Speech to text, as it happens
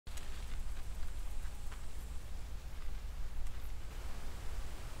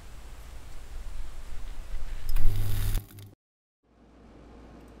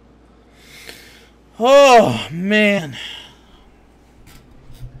Oh, man.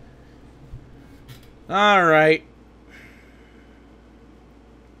 All right.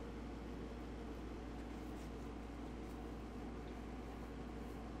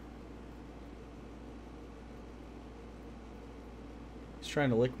 He's trying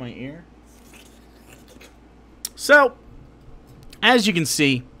to lick my ear. So, as you can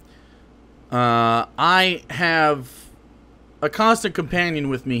see, I have a constant companion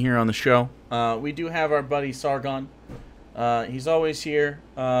with me here on the show. We do have our buddy Sargon. He's always here.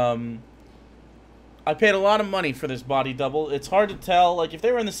 I paid a lot of money for this body double. It's hard to tell. Like, if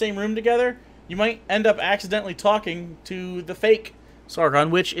they were in the same room together, you might end up accidentally talking to the fake Sargon,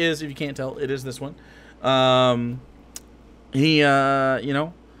 which is, if you can't tell, it is this one. You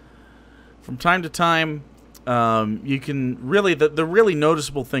know, from time to time, you can really, the really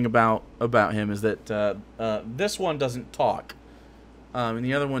noticeable thing about him is that this one doesn't talk, and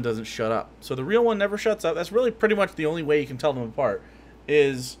the other one doesn't shut up. So the real one never shuts up. That's really pretty much the only way you can tell them apart,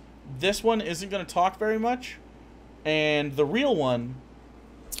 is this one isn't going to talk very much, and the real one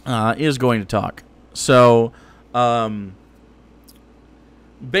is going to talk. So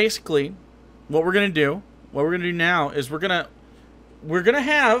basically, what we're going to do now is we're gonna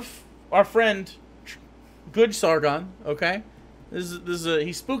have our friend Good Sargon, okay? This is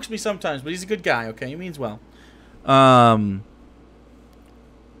he spooks me sometimes, but he's a good guy, okay? He means well. And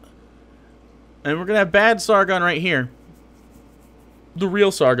we're gonna have bad Sargon right here, the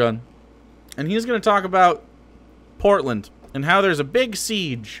real Sargon, and he's gonna talk about Portland and how there's a big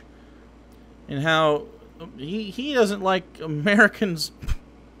siege, and how he doesn't like Americans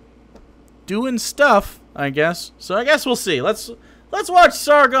doing stuff, I guess. So I guess we'll see. Let's watch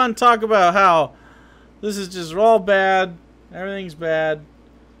Sargon talk about how this is just all bad. Everything's bad.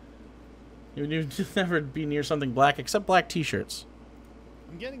 You'd never be near something black except black t-shirts.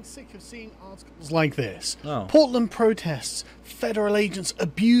 I'm getting sick of seeing articles like this. Oh. Portland protests. Federal agents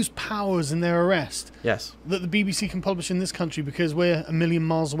abuse powers in their arrest. Yes. That the BBC can publish in this country because we're a million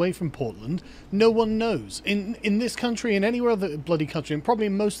miles away from Portland. No one knows. In this country and anywhere other bloody country, and probably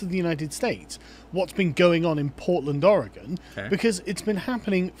in most of the United States, what's been going on in Portland, Oregon, because it's been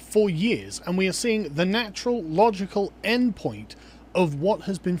happening for years, and we are seeing the natural, logical endpoint of what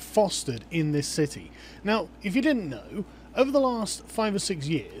has been fostered in this city. Now, if you didn't know, over the last 5 or 6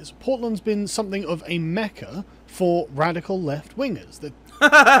 years, Portland's been something of a mecca for radical left-wingers.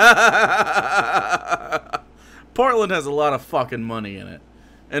 Portland has a lot of fucking money in it.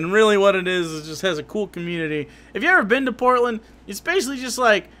 And really what it is it just has a cool community. If you ever been to Portland, it's basically just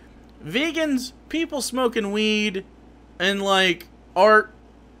like vegans, people smoking weed, and like art.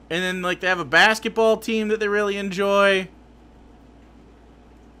 And then like they have a basketball team that they really enjoy.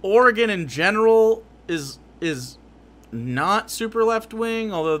 Oregon in general is not super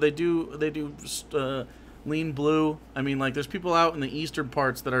left-wing, although they do lean blue. I mean, like, there's people out in the eastern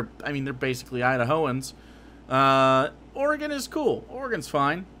parts that are, I mean, they're basically Idahoans. Oregon is cool. Oregon's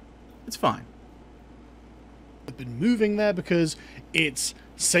fine. It's fine. I've been moving there because it's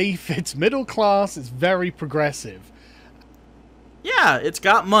safe, it's middle class, it's very progressive. Yeah, it's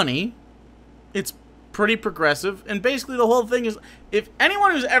got money. It's pretty progressive, and basically the whole thing is, if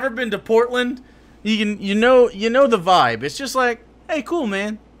anyone who's ever been to Portland, you know the vibe. It's just like, hey, cool,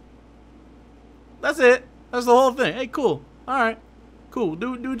 man. That's it. That's the whole thing. Hey, cool. All right, cool.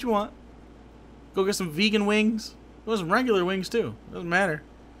 Do what you want. Go get some vegan wings. Go get some regular wings too. Doesn't matter.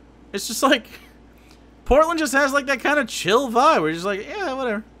 It's just like Portland just has like that kind of chill vibe. We're just like, yeah,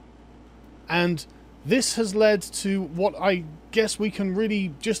 whatever. And this has led to what I guess we can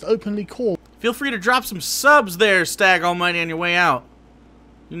really just openly call. Feel free to drop some subs there, Stag Almighty, on your way out.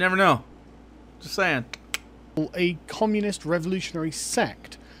 You never know. Just saying. A communist revolutionary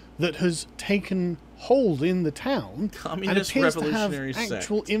sect that has taken hold in the town and appears to have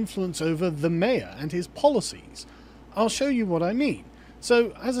actual influence over the mayor and his policies. I'll show you what I mean.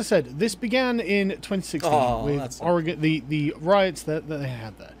 So, as I said, this began in 2016 with Oregon, the riots that they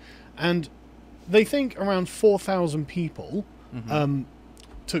had there. And they think around 4,000 people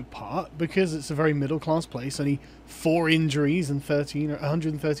took part because it's a very middle-class place. Only 4 injuries and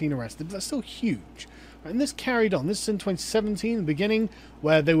 113 arrested. But that's still huge. Right, and this carried on. This is in 2017, the beginning,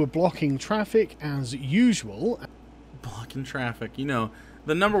 where they were blocking traffic as usual. Blocking traffic. You know,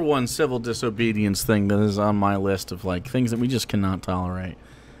 the #1 civil disobedience thing that is on my list of, like, things that we just cannot tolerate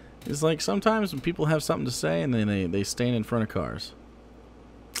is, like, sometimes when people have something to say and then they stand in front of cars.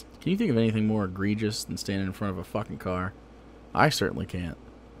 Can you think of anything more egregious than standing in front of a fucking car? I certainly can't.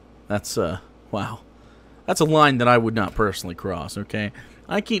 That's, wow. That's a line that I would not personally cross, okay?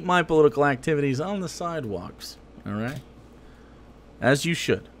 I keep my political activities on the sidewalks, alright? As you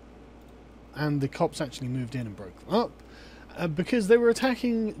should. and the cops actually moved in and broke them up, because they were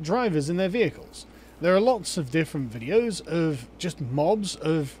attacking drivers in their vehicles. There are lots of different videos of just mobs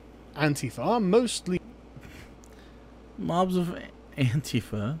of Antifa, mostly mobs of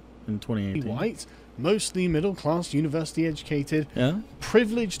Antifa in 2018. White, mostly middle-class, university-educated,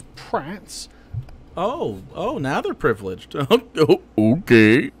 privileged prats. Oh, now they're privileged. Oh,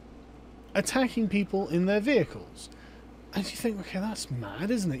 okay. Attacking people in their vehicles. And you think, okay, that's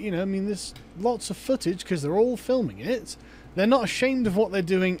mad, isn't it? You know, I mean, there's lots of footage because they're all filming it. They're not ashamed of what they're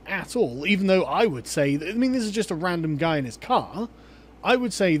doing at all, even though I would say, I mean, this is just a random guy in his car. I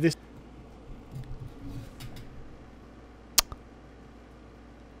would say this...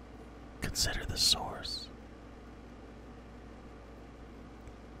 Consider the source.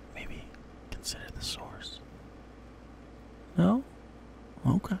 Maybe consider the source. No?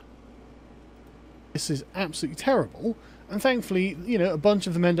 Okay. This is absolutely terrible, and thankfully, you know, a bunch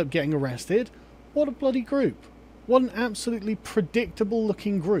of them end up getting arrested. What a bloody group. What an absolutely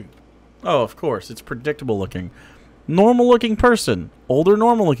predictable-looking group. Oh, of course, it's predictable-looking. Normal-looking person. Older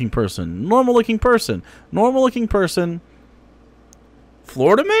normal-looking person. Normal-looking person. Normal-looking person.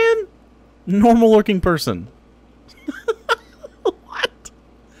 Florida man? Normal-looking person. What?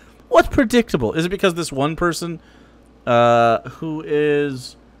 What's predictable? Is it because this one person, who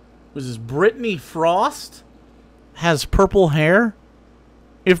is... Was this Brittany Frost? Has purple hair?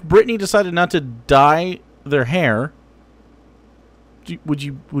 If Brittany decided not to dye their hair, would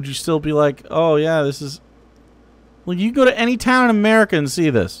you still be like, oh yeah, this is... Well, you go to any town in America and see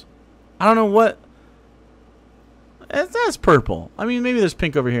this. I don't know what... That's purple. I mean, maybe there's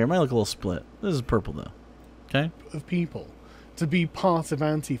pink over here. It might look a little split. This is purple, though. Okay? Of people to be part of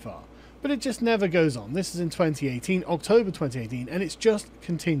Antifa. But it just never goes on. This is in 2018, October 2018, and it's just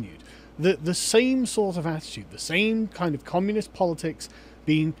continued. The same sort of attitude, the same kind of communist politics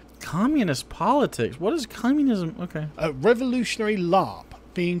being... Communist politics? What is communism? Okay. A revolutionary LARP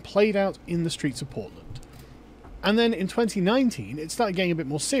being played out in the streets of Portland. And then in 2019, it started getting a bit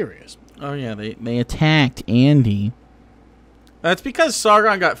more serious. Oh, yeah, they attacked Andy. That's because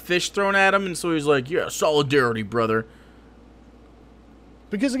Sargon got fish thrown at him, and so he's like, yeah, solidarity, brother.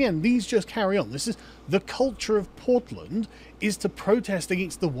 Because, again, these just carry on. This is the culture of Portland, is to protest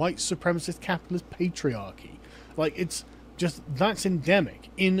against the white supremacist capitalist patriarchy. Like, it's just, that's endemic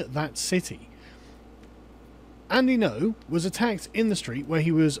in that city. Andy Ngo was attacked in the street where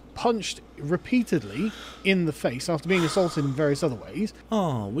he was punched repeatedly in the face after being assaulted in various other ways.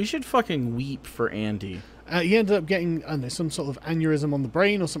 Oh, we should fucking weep for Andy. He ended up getting, I don't know, some sort of aneurysm on the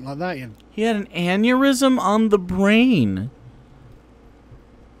brain or something like that. He had an aneurysm on the brain.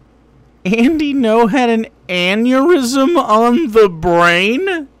 Andy Ngo had an aneurysm on the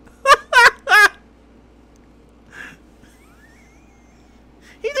brain?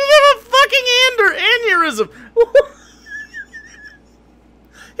 He didn't have a fucking aneurysm.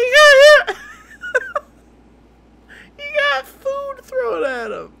 He got hit. He got food thrown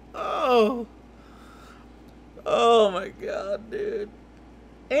at him. Oh. Oh my god, dude.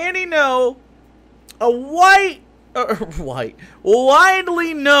 Andy Ngo, a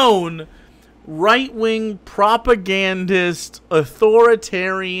widely known right-wing propagandist,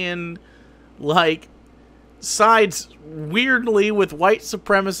 authoritarian, like, sides weirdly with white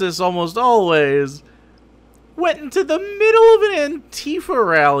supremacists almost always, went into the middle of an Antifa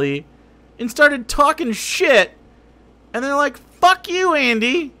rally and started talking shit, and they're like, fuck you,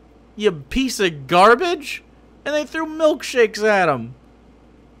 Andy, you piece of garbage, and they threw milkshakes at him.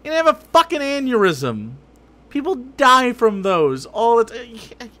 And they have a fucking aneurysm. People die from those all the time.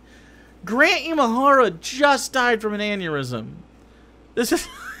 Grant Imahara just died from an aneurysm. This is...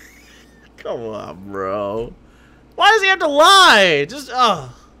 Come on, bro. Why does he have to lie? Just,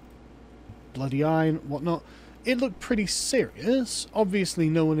 bloody eye and whatnot. It looked pretty serious. Obviously,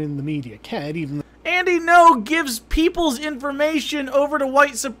 no one in the media cared, even though... Andy Ngo gives people's information over to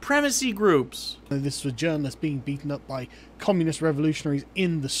white supremacy groups. This was journalists being beaten up by communist revolutionaries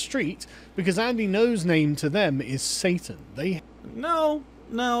in the street because Andy Ngo's name to them is Satan. They... No.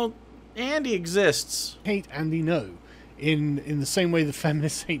 Andy exists. Hate Andy Ngo in the same way the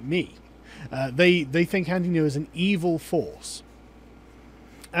feminists hate me. They think Andy Ngo is an evil force.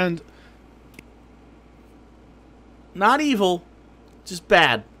 And... Not evil, just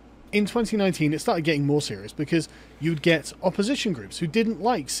bad. In 2019, it started getting more serious because you'd get opposition groups who didn't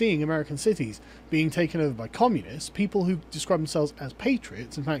like seeing American cities being taken over by communists, people who describe themselves as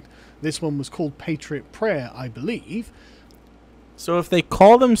patriots. In fact, this one was called Patriot Prayer, I believe. So if they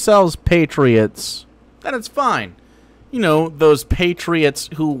call themselves patriots, then it's fine. You know, those patriots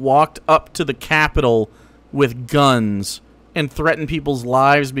who walked up to the Capitol with guns and threaten people's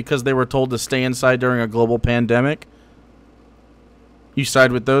lives because they were told to stay inside during a global pandemic? You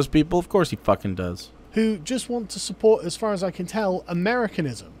side with those people? Of course he fucking does. Who just want to support, as far as I can tell,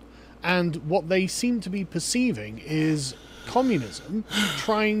 Americanism. And what they seem to be perceiving is communism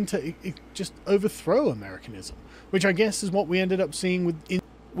trying to just overthrow Americanism, which I guess is what we ended up seeing with...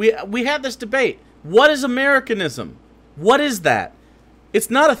 We had this debate. What is Americanism? What is that? It's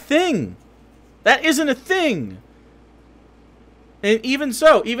not a thing. That isn't a thing. And even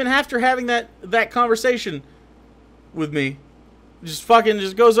so, even after having that conversation with me, just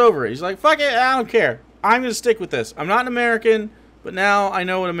goes over it. He's like, fuck it, I don't care. I'm going to stick with this. I'm not an American, but now I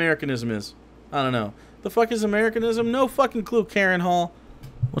know what Americanism is. I don't know. The fuck is Americanism? No fucking clue, Karen Hall.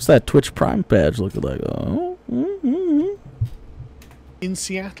 What's that Twitch Prime badge looking like? Oh. In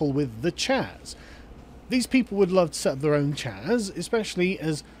Seattle with the Chaz. These people would love to set up their own Chaz, especially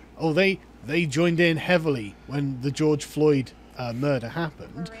as, they joined in heavily when the George Floyd murder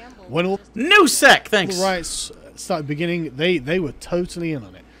happened. When all thanks. The riots started beginning, they were totally in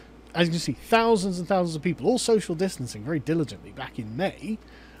on it. As you can see, thousands and thousands of people, all social distancing very diligently back in May.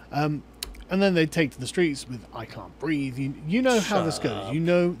 And then they'd take to the streets with I Can't Breathe. You know how this goes. You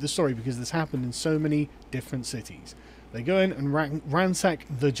know the story because this happened in so many different cities. They go in and ransack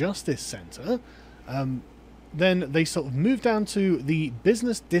the Justice Center. Then they sort of move down to the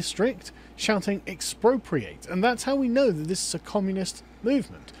business district shouting expropriate. And that's how we know that this is a communist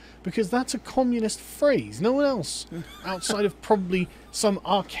movement. Because that's a communist phrase. No one else, outside of probably some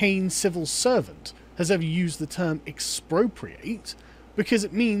arcane civil servant, has ever used the term expropriate, because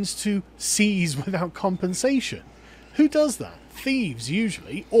it means to seize without compensation. Who does that? Thieves,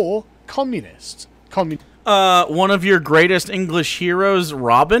 usually, or communists. One of your greatest English heroes,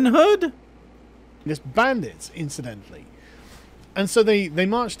 Robin Hood? Bandits, incidentally. And so they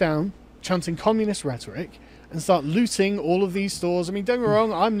march down, chanting communist rhetoric, and start looting all of these stores. I mean, don't get me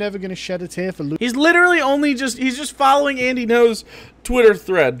wrong, I'm never going to shed a tear for looting. He's literally he's just following Andy No's Twitter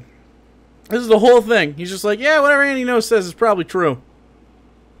thread. This is the whole thing. He's just like, yeah, whatever Andy No says is probably true.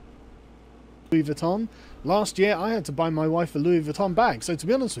 Louis Vuitton. Last year, I had to buy my wife a Louis Vuitton bag. So to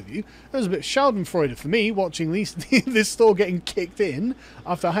be honest with you, it was a bit schadenfreude for me watching this store getting kicked in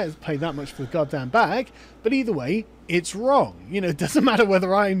after I had to pay that much for the goddamn bag. But either way, it's wrong. You know, it doesn't matter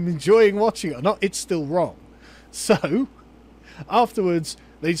whether I'm enjoying watching it or not. It's still wrong. So afterwards,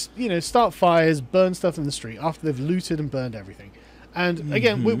 they start fires, burn stuff in the street after they've looted and burned everything. And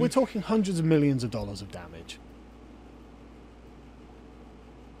again, we're talking hundreds of millions of dollars of damage.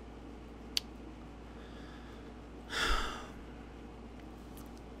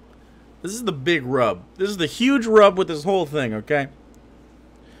 This is the big rub. This is the huge rub with this whole thing, okay?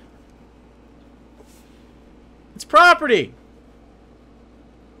 It's property.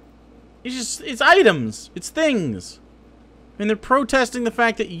 It's items. It's things. And they're protesting the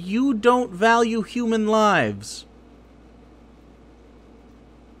fact that you don't value human lives.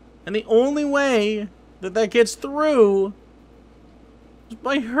 And the only way that gets through is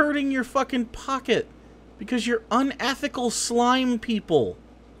by hurting your fucking pocket. Because you're unethical slime people.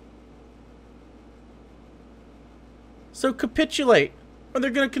 So capitulate, or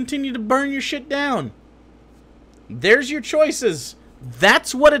they're going to continue to burn your shit down. There's your choices.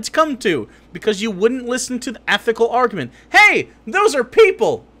 That's what it's come to, because you wouldn't listen to the ethical argument. Hey, those are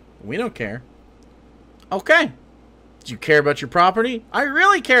people. We don't care. Okay. Do you care about your property? I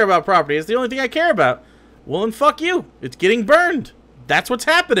really care about property. It's the only thing I care about. Well, then fuck you. It's getting burned. That's what's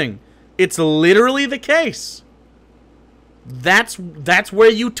happening. It's literally the case. That's where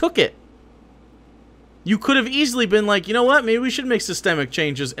you took it. You could have easily been like, you know what, maybe we should make systemic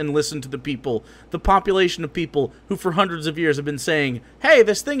changes and listen to the people, the population of people who for hundreds of years have been saying, hey,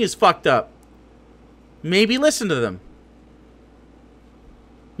 this thing is fucked up. Maybe listen to them.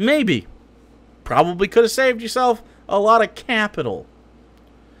 Maybe. Probably could have saved yourself a lot of capital.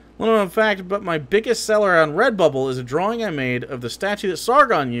 Well, in fact, but my biggest seller on Redbubble is a drawing I made of the statue that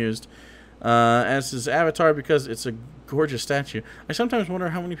Sargon used as his avatar because it's a gorgeous statue. I sometimes wonder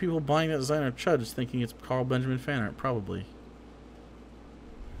how many people buying that design are chuds thinking it's Carl Benjamin fan art. Probably.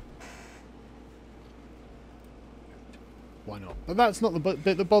 Why not? But that's not the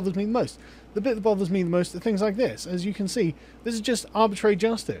bit that bothers me the most. The bit that bothers me the most are things like this. As you can see, this is just arbitrary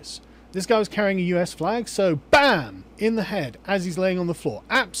justice. This guy was carrying a US flag, so BAM! In the head as he's laying on the floor.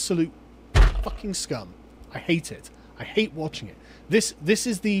 Absolute fucking scum. I hate it. I hate watching it. This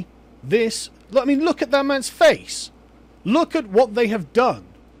is the... I mean, look at that man's face. Look at what they have done.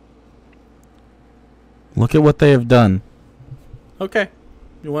 Look at what they have done. Okay.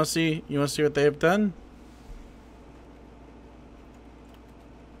 You want to see what they have done?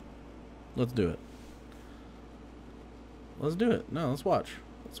 Let's do it. Let's do it. No, let's watch.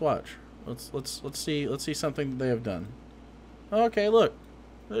 Let's watch. Let's see something they have done. Okay, look.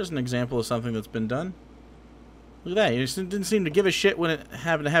 There's an example of something that's been done. Look at that. You just didn't seem to give a shit when it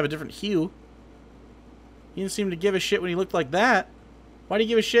happened to have a different hue. You didn't seem to give a shit when he looked like that. Why do you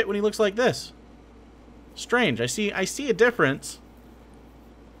give a shit when he looks like this? Strange. I see a difference.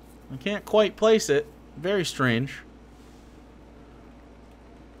 I can't quite place it. Very strange.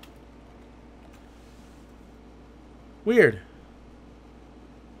 Weird.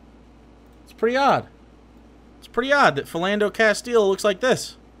 It's pretty odd. It's pretty odd that Philando Castile looks like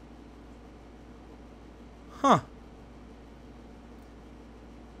this. Huh.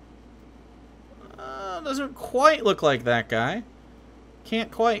 Doesn't quite look like that guy.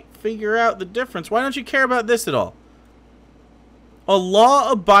 Can't quite figure out the difference. Why don't you care about this at all? A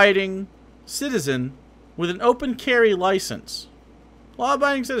law-abiding citizen with an open carry license.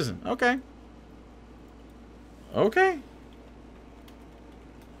 Law-abiding citizen. Okay. Okay.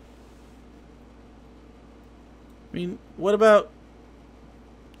 I mean, what about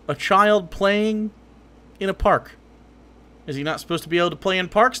a child playing in a park? Is he not supposed to be able to play in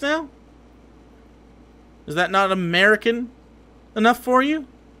parks now? Is that not American enough for you?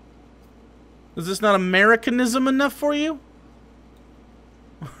 Is this not Americanism enough for you?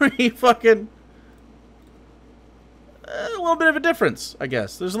 Or are you fucking... a little bit of a difference, I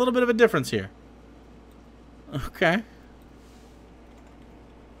guess. There's a little bit of a difference here. Okay.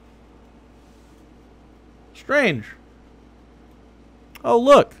 Strange. Oh,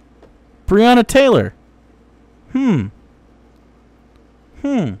 look. Breonna Taylor.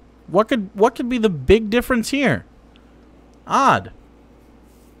 What could be the big difference here? Odd.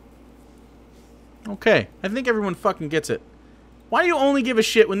 Okay, I think everyone fucking gets it. Why do you only give a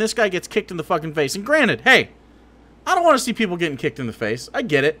shit when this guy gets kicked in the fucking face? And granted, hey, I don't want to see people getting kicked in the face. I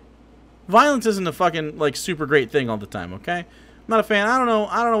get it. Violence isn't a fucking, like, super great thing all the time, okay? I'm not a fan. I don't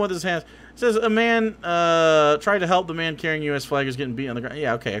know what this has. It says a man tried to help the man carrying U.S. flag who's getting beat on the ground.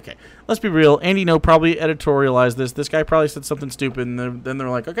 Yeah, okay. Let's be real. Andy No probably editorialized this. This guy probably said something stupid, and then they're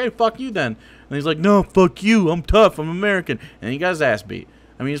like, okay, fuck you then. And he's like, no, fuck you. I'm tough. I'm American. And he got his ass beat.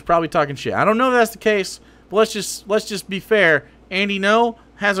 I mean, he's probably talking shit. I don't know if that's the case, but let's just be fair. Andy No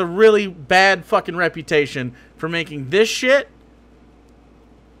has a really bad fucking reputation for making this shit,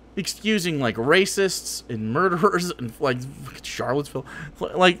 excusing like racists and murderers and like Charlottesville.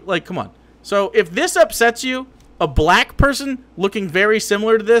 Like, come on. So if this upsets you, a black person looking very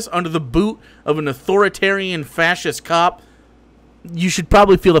similar to this under the boot of an authoritarian fascist cop, you should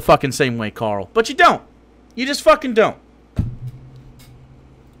probably feel the fucking same way, Carl. But you don't. You just fucking don't.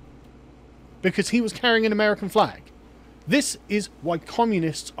 Because he was carrying an American flag. This is why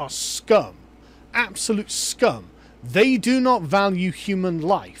communists are scum. Absolute scum. They do not value human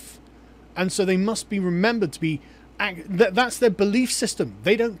life. And so they must be remembered to be... That's their belief system.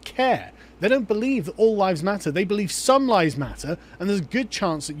 They don't care. They don't believe that all lives matter. They believe some lives matter, and there's a good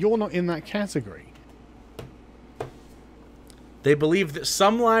chance that you're not in that category. They believe that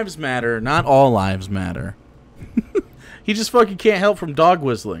some lives matter, not all lives matter. He just fucking can't help from dog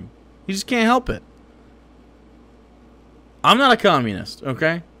whistling. He just can't help it. I'm not a communist,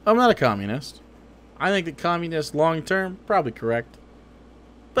 okay? I'm not a communist. I think that communists long term, probably correct.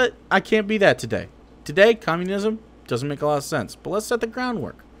 But I can't be that today. Today, communism doesn't make a lot of sense. But let's set the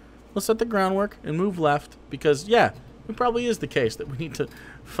groundwork. Let's set the groundwork and move left. Because, yeah, it probably is the case that we need to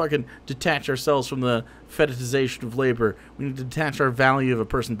fucking detach ourselves from the fetishization of labor. We need to detach our value of a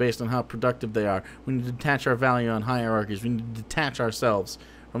person based on how productive they are. We need to detach our value on hierarchies. We need to detach ourselves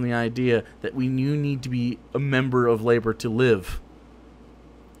from the idea that you need to be a member of labor to live.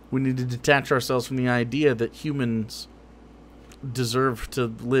 We need to detach ourselves from the idea that humans deserve to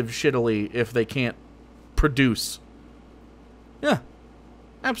live shittily if they can't produce. Yeah,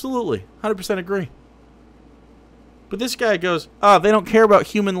 absolutely. 100% agree. But this guy goes, oh, they don't care about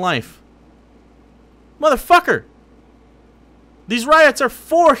human life. Motherfucker! These riots are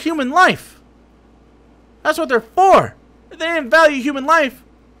for human life. That's what they're for. If they didn't value human life,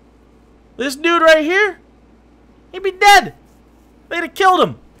 this dude right here, he'd be dead. They'd have killed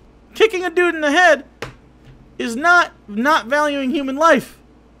him. Kicking a dude in the head is not valuing human life.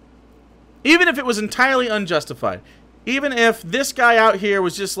 Even if it was entirely unjustified. Even if this guy out here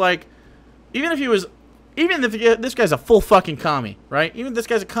was just like, even if this guy's a full fucking commie, right? Even if this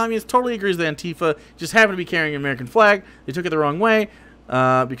guy's a communist, totally agrees with Antifa, just happened to be carrying an American flag. They took it the wrong way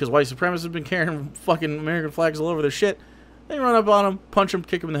because white supremacists have been carrying fucking American flags all over their shit. They run up on him, punch him,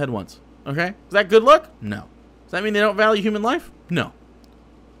 kick him in the head once. Okay? Is that good luck? No. Does that mean they don't value human life? No.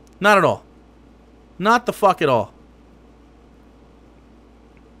 Not at all. Not the fuck at all.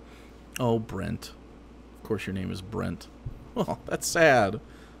 Oh, Brent. Of course your name is Brent. Oh, that's sad.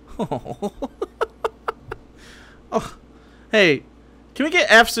 Oh. Oh. Hey, can we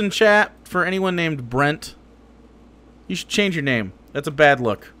get F's in chat for anyone named Brent? You should change your name. That's a bad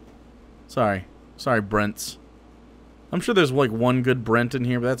look. Sorry. Sorry, Brents. I'm sure there's like one good Brent in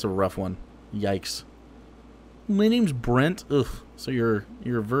here, but that's a rough one. Yikes. My name's Brent? Ugh. So you're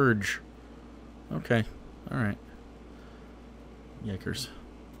a Verge. Okay. Alright. Yikers.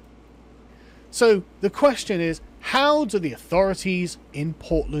 So the question is, how do the authorities in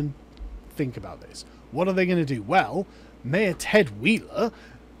Portland think about this? What are they going to do? Well, Mayor Ted Wheeler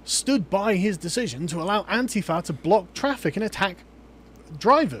stood by his decision to allow Antifa to block traffic and attack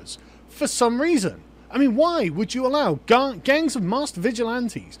drivers for some reason. I mean, why would you allow gangs of masked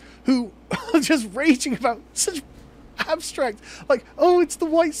vigilantes who are just raging about such abstract, like, oh, it's the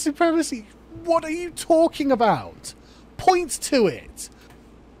white supremacy. What are you talking about? Point to it.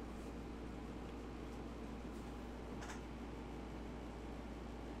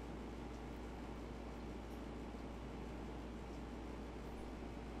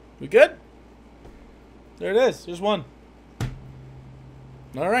 We good? There it is. There's one.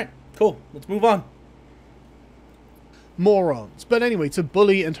 All right. Cool. Let's move on. Morons. But anyway, to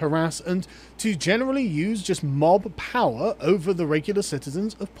bully and harass and to generally use just mob power over the regular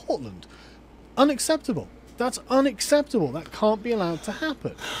citizens of Portland. Unacceptable. That's unacceptable. That can't be allowed to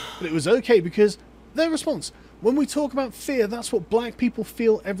happen. But it was okay because their response. When we talk about fear, that's what black people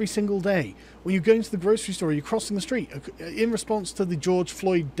feel every single day. When you're going to the grocery store, you're crossing the street in response to the George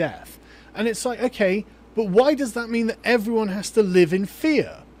Floyd death. And it's like, okay, but why does that mean that everyone has to live in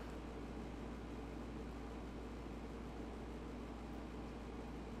fear?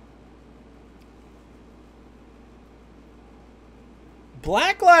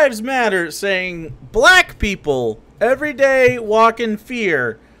 Black Lives Matter saying black people every day walk in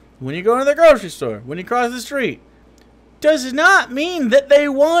fear when you go to the grocery store, when you cross the street, does not mean that they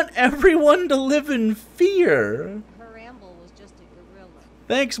want everyone to live in fear. Her ramble was just a gorilla.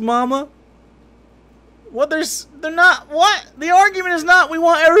 Thanks, Mama. What they're not, what? The argument is not we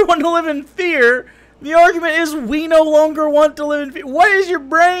want everyone to live in fear. The argument is we no longer want to live in fear. What is your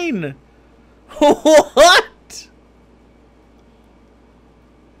brain? What?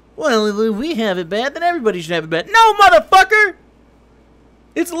 Well, if we have it bad, then everybody should have it bad. No, motherfucker!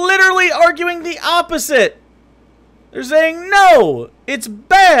 It's literally arguing the opposite. They're saying, no, it's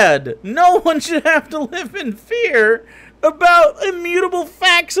bad. No one should have to live in fear about immutable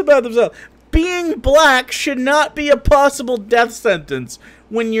facts about themselves. Being black should not be a possible death sentence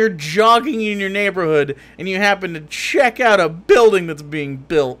when you're jogging in your neighborhood and you happen to check out a building that's being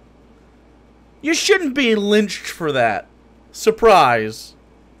built. You shouldn't be lynched for that. Surprise.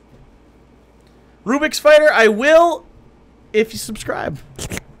 Rubik's Fighter, I will if you subscribe.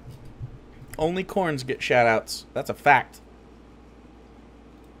 Only corns get shoutouts. That's a fact.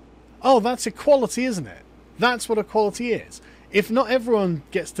 Oh, that's equality, isn't it? That's what equality is. If not everyone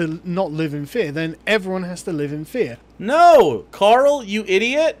gets to not live in fear, then everyone has to live in fear. No, Carl, you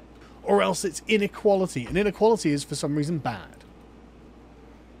idiot. Or else it's inequality, and inequality is for some reason bad.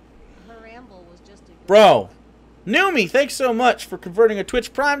 Her ramble was just a Bro, Numi, thanks so much for converting a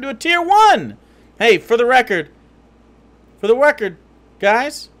Twitch Prime to a Tier 1. Hey, for the record,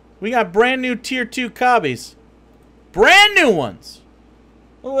 guys, we got brand new Tier 2 cobbies. Brand new ones.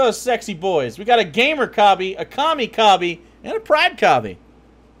 Look at those sexy boys. We got a gamer cobby, a commie cobby, and a pride cobby.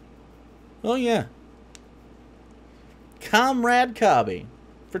 Oh, yeah. Comrade cobby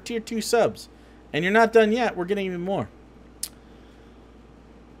for Tier 2 subs. And you're not done yet. We're getting even more.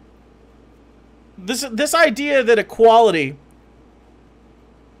 This idea that equality...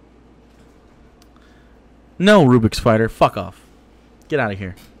 No, Rubik's Fighter. Fuck off. Get out of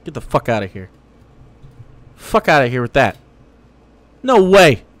here. Get the fuck out of here. Fuck out of here with that. No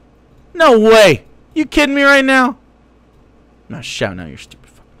way. No way. You kidding me right now? I'm not shouting out your stupid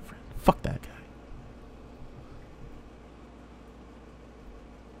fucking friend. Fuck that guy.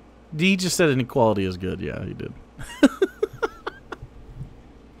 He just said inequality is good. Yeah, he did.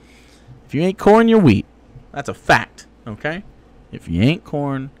 If you ain't corn, you're wheat. That's a fact. Okay? If you ain't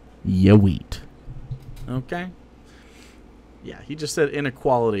corn, you're wheat. Okay? Yeah, he just said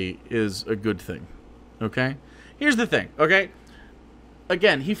inequality is a good thing. Okay? Here's the thing, okay?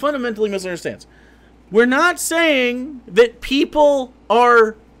 Again, he fundamentally misunderstands. We're not saying that people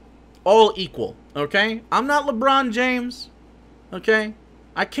are all equal, okay? I'm not LeBron James, okay?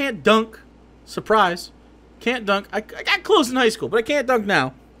 I can't dunk. Surprise. Can't dunk. I got close in high school, but I can't dunk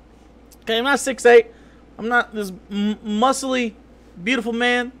now. Okay, I'm not 6'8". I'm not this muscly, beautiful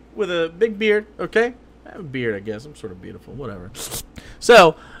man with a big beard, okay? I have a beard, I guess. I'm sort of beautiful, whatever.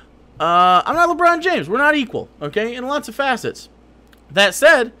 So, I'm not LeBron James. We're not equal, okay, in lots of facets. That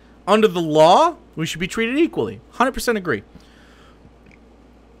said, under the law, we should be treated equally. 100% agree.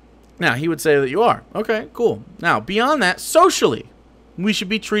 Now, he would say that you are. Okay, cool. Now, beyond that, socially, we should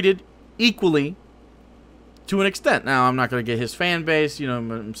be treated equally to an extent. Now, I'm not going to get his fan base. You know,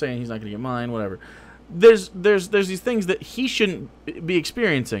 I'm saying he's not going to get mine, whatever. There's these things that he shouldn't be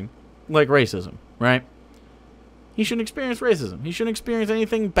experiencing, like racism, right? He shouldn't experience racism. He shouldn't experience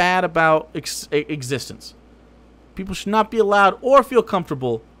anything bad about existence. People should not be allowed or feel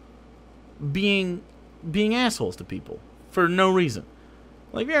comfortable being assholes to people for no reason.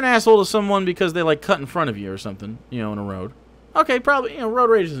 Like, if you're an asshole to someone because they, like, cut in front of you or something, you know, in a road. Okay, probably, you know, road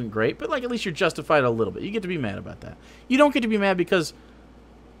rage isn't great, but, like, at least you're justified a little bit. You get to be mad about that. You don't get to be mad because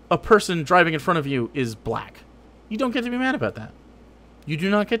a person driving in front of you is black. You don't get to be mad about that. You do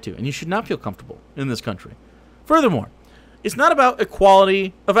not get to, and you should not feel comfortable in this country. Furthermore, it's not about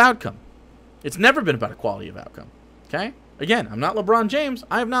equality of outcome. It's never been about equality of outcome. Okay? Again, I'm not LeBron James.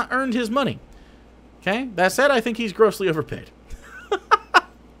 I have not earned his money. Okay? That said, I think he's grossly overpaid.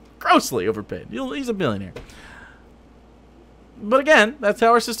 Grossly overpaid. He's a billionaire. But again, that's how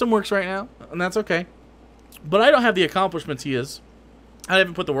our system works right now, and that's okay. But I don't have the accomplishments he has. I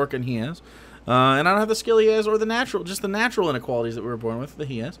haven't put the work in he has. And I don't have the skill he has or the natural inequalities that we were born with that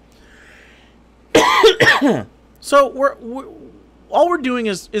he has. So all we're doing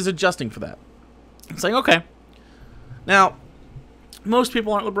is adjusting for that. It's like, okay. Now, most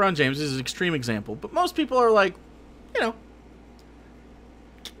people aren't LeBron James. This is an extreme example. But most people are like, you know,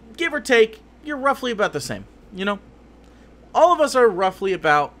 give or take, you're roughly about the same, you know? All of us are roughly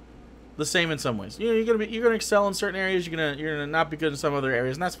about the same in some ways. You know, you're gonna excel in certain areas, you're gonna not be good in some other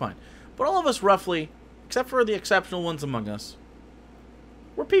areas, and that's fine. But all of us roughly, except for the exceptional ones among us,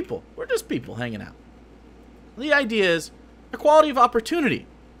 we're people. We're just people hanging out. The idea is equality of opportunity.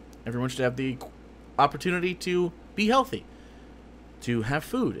 Everyone should have the opportunity to be healthy, to have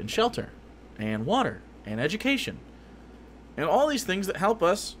food and shelter and water and education and all these things that help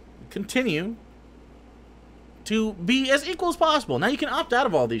us continue to be as equal as possible. Now, you can opt out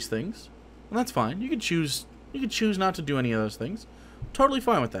of all these things, and that's fine. You can choose not to do any of those things. Totally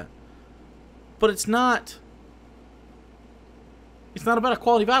fine with that. But it's not about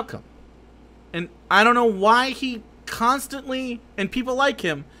equality of outcome. And I don't know why he constantly, and people like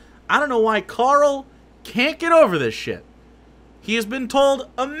him, I don't know why Carl can't get over this shit. He has been told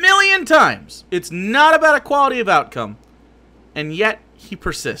 1,000,000 times it's not about equality of outcome, and yet he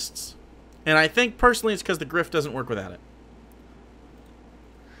persists. And I think personally it's because the grift doesn't work without it.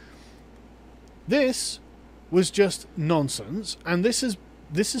 This was just nonsense, and this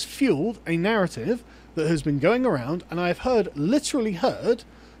has fueled a narrative that has been going around, and I've literally heard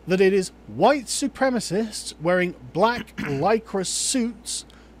that it is white supremacists wearing black lycra suits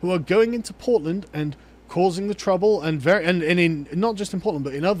who are going into Portland and causing the trouble, and in not just in Portland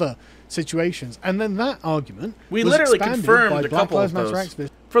but in other situations. And then that argument we literally confirmed a couple of those.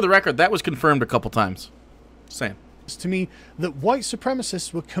 For the record, that was confirmed a couple times. Same. To me, that white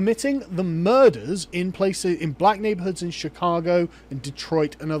supremacists were committing the murders in black neighborhoods in Chicago and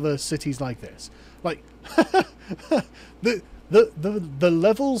Detroit and other cities like this. Like the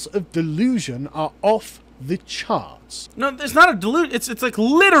levels of delusion are off the charts. No, it's not a delusion. It's like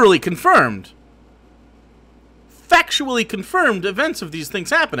literally confirmed. Factually confirmed events of these things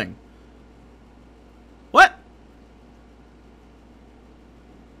happening. What?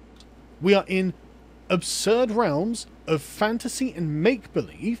 We are in absurd realms of fantasy and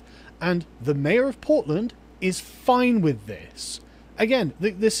make-believe, and the mayor of Portland is fine with this. Again,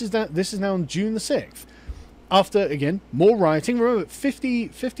 this is now on June the 6th. After, again, more rioting. Remember,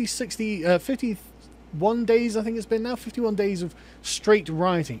 51 days, I think it's been now, 51 days of straight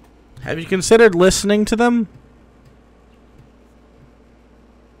rioting. Have you considered listening to them?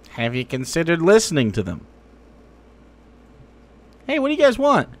 Have you considered listening to them? Hey, what do you guys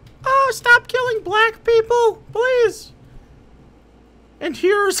want? Oh, stop killing black people, please. And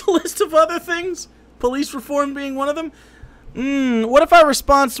here's a list of other things. Police reform being one of them. What if our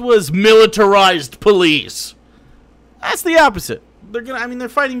response was militarized police? That's the opposite. They're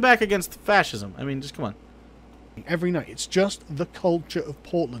fighting back against fascism. I mean, just come on. Every night. It's just the culture of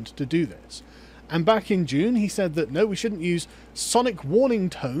Portland to do this. And back in June, he said that, no, we shouldn't use sonic warning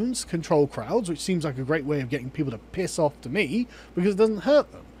tones to control crowds, which seems like a great way of getting people to piss off to me, because it doesn't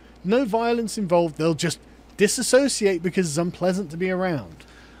hurt them. No violence involved, they'll just disassociate because it's unpleasant to be around.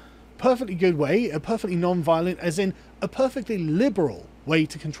 Perfectly good way, a perfectly non-violent, as in a perfectly liberal way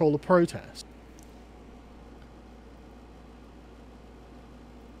to control a protest.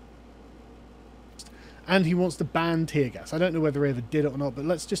 and he wants to ban tear gas. I don't know whether he ever did it or not, but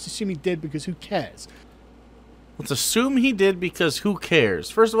let's just assume he did because who cares? Let's assume he did because who cares?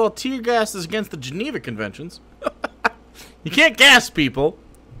 First of all, tear gas is against the Geneva Conventions. You can't gas people.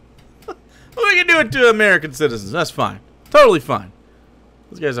 We can do it to American citizens. That's fine. Totally fine.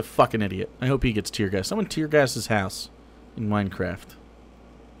 This guy's a fucking idiot. I hope he gets tear gas. Someone tear gas his house in Minecraft.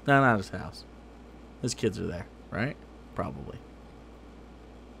 No, not his house. His kids are there, right? Probably.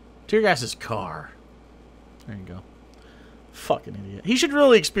 Tear gas his car. There you go. Fucking idiot. He should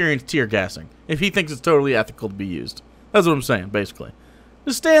really experience tear gassing if he thinks it's totally ethical to be used. That's what I'm saying, basically.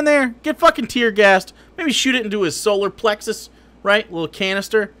 Just stand there, get fucking tear gassed, maybe shoot it into his solar plexus, right? Little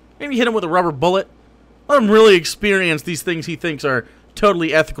canister. Maybe hit him with a rubber bullet. Let him really experience these things he thinks are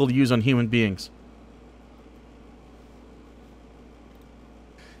totally ethical to use on human beings.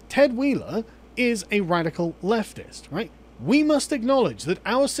 Ted Wheeler is a radical leftist, right? We must acknowledge that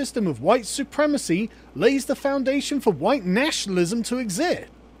our system of white supremacy lays the foundation for white nationalism to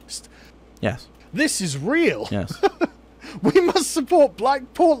exist. Yes. This is real. Yes. We must support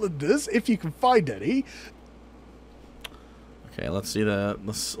black Portlanders, if you can find any. Okay, let's see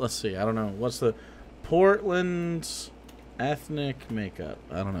let's see. I don't know. What's the Portland's ethnic makeup?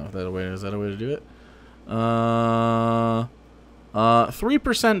 I don't know. Is that a way to do it?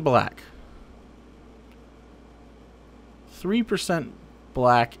 3% black. 3%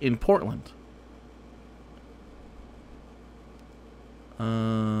 black in Portland.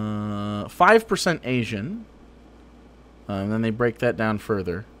 5% Asian. And then they break that down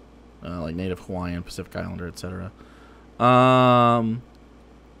further, like Native Hawaiian, Pacific Islander, etc. 3%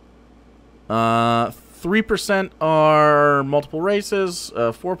 are multiple races.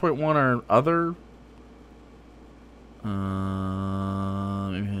 4.1 are other.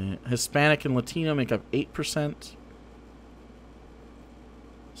 Hispanic and Latino make up 8%.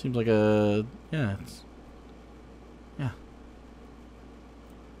 Seems like yeah.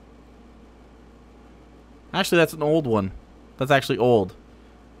 Actually, that's an old one. That's actually old.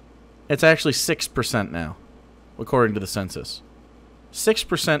 It's actually 6% now, according to the census.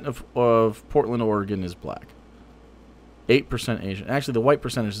 6% of Portland, Oregon is black. 8% Asian. Actually, the white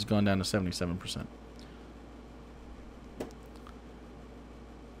percentage has gone down to 77%.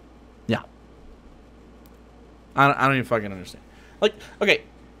 Yeah. I don't even fucking understand. Like, okay.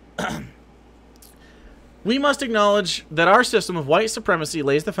 We must acknowledge that our system of white supremacy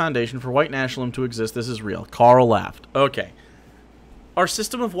lays the foundation for white nationalism to exist. This is real. Carl laughed. Okay. Our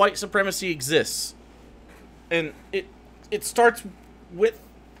system of white supremacy exists. And it starts with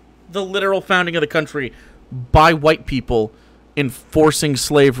the literal founding of the country by white people enforcing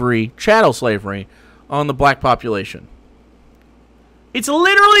slavery, chattel slavery, on the black population. It's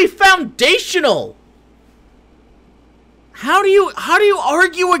literally foundational. How do you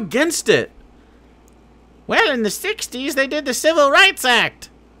argue against it? Well, in the 60s, they did the Civil Rights Act.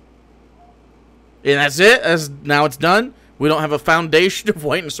 And that's it? Now it's done? We don't have a foundation of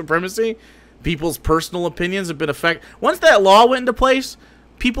white supremacy? People's personal opinions have been affected. Once that law went into place,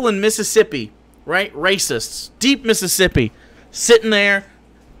 people in Mississippi, right? Racists, deep Mississippi, sitting there.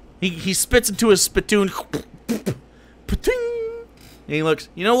 He spits into his spittoon. And he looks,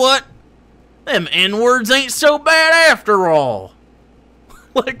 you know what? Them N-words ain't so bad after all.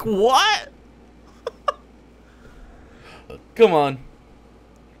 Like, what? Come on.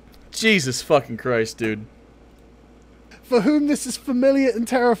 Jesus fucking Christ, dude. For whom this is familiar and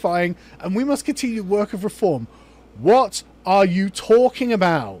terrifying, and we must continue work of reform. What are you talking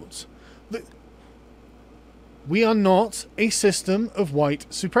about? We are not a system of white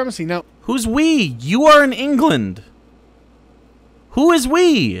supremacy. Now, who's we? You are in England. Who is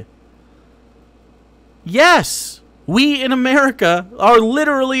we? Yes, we in America are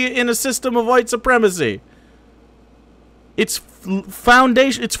literally in a system of white supremacy. It's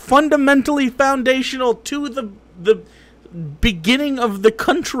fundamentally foundational to the beginning of the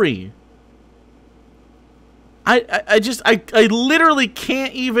country. I literally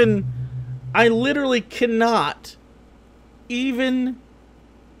can't even. I literally cannot even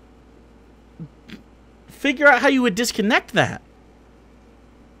figure out how you would disconnect that.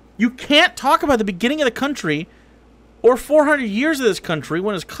 You can't talk about the beginning of the country or 400 years of this country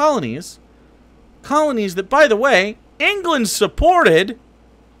when it's colonies. Colonies that, by the way, England supported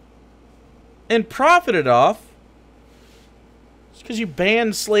and profited off. Just because you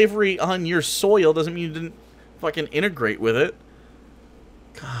banned slavery on your soil doesn't mean you didn't fucking integrate with it.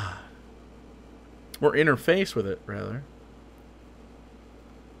 God. Or interface with it, rather.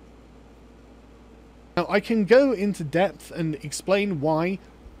 Now, I can go into depth and explain why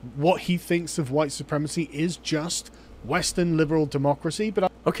what he thinks of white supremacy is just Western liberal democracy,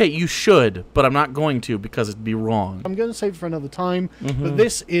 but okay, you should, but I'm not going to because it'd be wrong. I'm going to save it for another time. But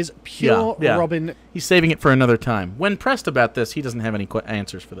this is pure Robin. He's saving it for another time. When pressed about this, he doesn't have any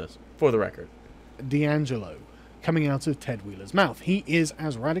answers for this, for the record. D'Angelo coming out of Ted Wheeler's mouth. He is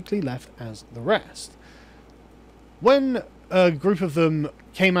as radically left as the rest. When a group of them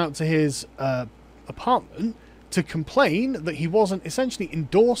came out to his apartment to complain that he wasn't essentially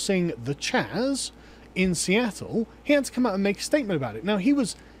endorsing the Chaz in Seattle, he had to come out and make a statement about it. Now, he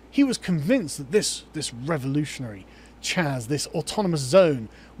was convinced that this revolutionary Chaz, this autonomous zone,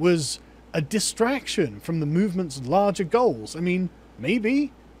 was a distraction from the movement's larger goals. I mean,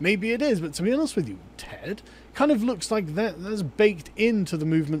 maybe it is, but to be honest with you, Ted, kind of looks like that's baked into the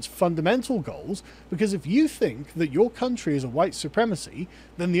movement's fundamental goals, because if you think that your country is a white supremacy,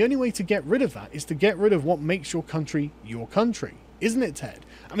 then the only way to get rid of that is to get rid of what makes your country, isn't it, Ted?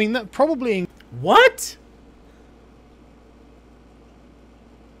 I mean, that probably... What?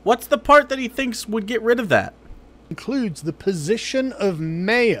 What's the part that he thinks would get rid of that? Includes the position of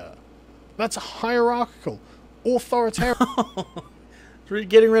mayor. That's hierarchical, authoritarian. We're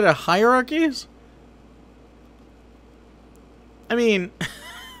getting rid of hierarchies? I mean,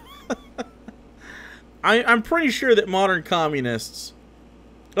 I'm pretty sure that modern communists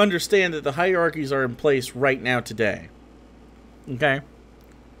understand that the hierarchies are in place right now today. Okay?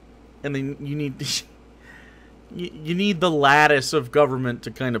 And then you need you need the lattice of government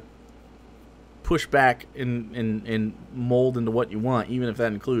to kind of push back and mold into what you want, even if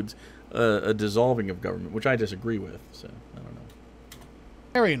that includes a dissolving of government, which I disagree with. So I don't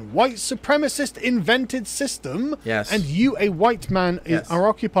know. White supremacist invented system, yes, and you, a white man, are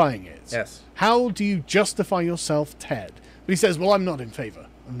occupying it. Yes. How do you justify yourself, Ted? But he says, well, I'm not in favor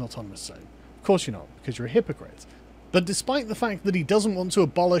of an autonomous zone. Of course you're not, because you're a hypocrite. But despite the fact that he doesn't want to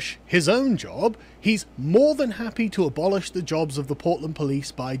abolish his own job, he's more than happy to abolish the jobs of the Portland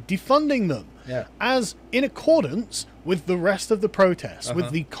police by defunding them. Yeah. As in accordance with the rest of the protests,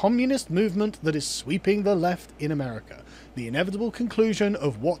 with the communist movement that is sweeping the left in America. The inevitable conclusion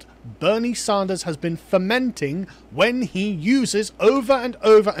of what Bernie Sanders has been fermenting when he uses over and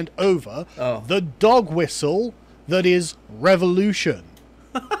over and over the dog whistle that is revolution.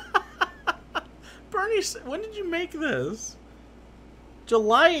 Bernie, when did you make this?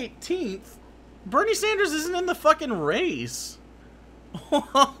 July 18th? Bernie Sanders isn't in the fucking race.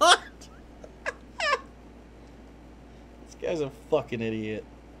 What? This guy's a fucking idiot.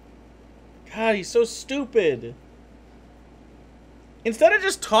 God, he's so stupid. Instead of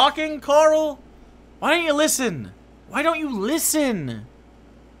just talking, Carl, why don't you listen? Why don't you listen?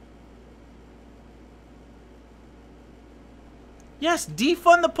 Yes,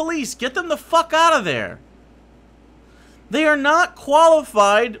 defund the police. Get them the fuck out of there. They are not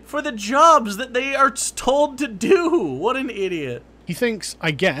qualified for the jobs that they are told to do. What an idiot. He thinks,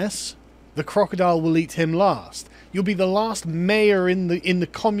 I guess, the crocodile will eat him last. You'll be the last mayor in the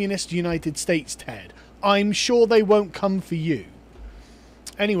communist United States, Ted. I'm sure they won't come for you.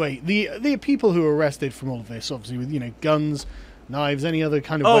 Anyway, the people who are arrested from all of this, obviously with, you know, guns, knives, any other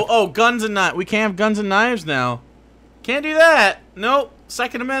kind of... Oh, guns and knives. We can't have guns and knives now. Can't do that. Nope.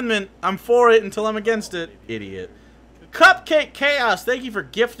 Second Amendment. I'm for it until I'm against it. Idiot. Cupcake Chaos, thank you for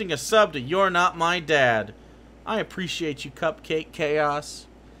gifting a sub to You're Not My Dad. I appreciate you, Cupcake Chaos.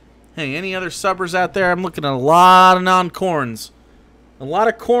 Hey, any other subbers out there? I'm looking at a lot of non-corns. A lot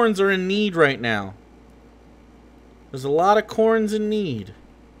of corns are in need right now. There's a lot of corns in need.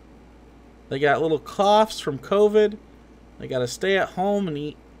 They got little coughs from COVID. They got to stay at home and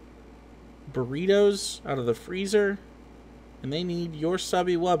eat burritos out of the freezer. And they need your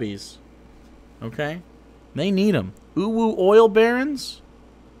subby wubbies. Okay? They need them. Uwu oil barons?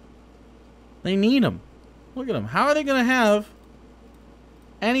 They need them. Look at them. How are they going to have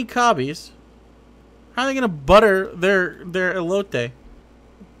any cobbies? How are they going to butter their elote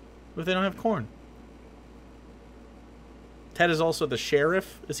if they don't have corn? Ted is also the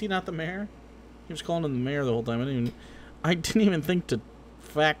sheriff. Is he not the mayor? He was calling him the mayor the whole time. I didn't even think to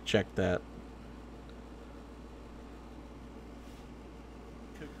fact check that.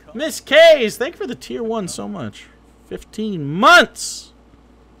 Miss K's, thank you for the tier 1 so much. 15 months!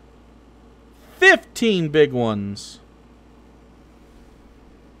 15 big ones.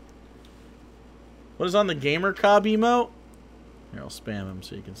 What is on the gamer cob emote? Here, I'll spam him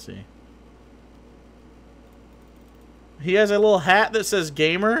so you can see. He has a little hat that says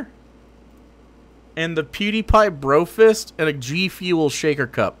gamer. And the PewDiePie bro fist and a G Fuel shaker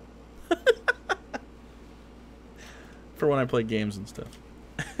cup. For when I play games and stuff.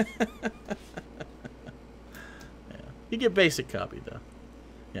 Yeah. You get basic copy though.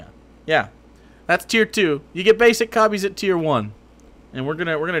 Yeah. That's tier 2. You get basic cobbies at tier 1. And we're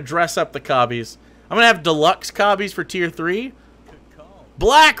gonna dress up the cobbies. I'm gonna have deluxe cobbies for tier 3.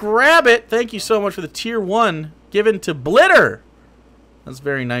 Black Rabbit, thank you so much for the tier 1 given to Blitter. That's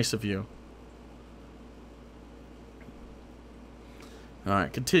very nice of you.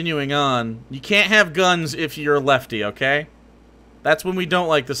 Alright, continuing on. You can't have guns if you're a lefty, okay? That's when we don't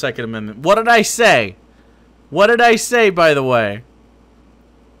like the Second Amendment. What did I say? What did I say, by the way?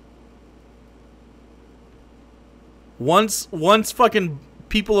 Once fucking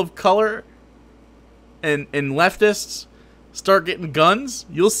people of color and leftists start getting guns,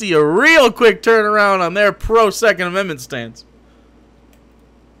 you'll see a real quick turnaround on their pro-Second Amendment stance.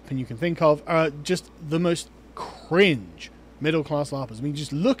 And you can think of just the most cringe middle-class LARPers. I mean,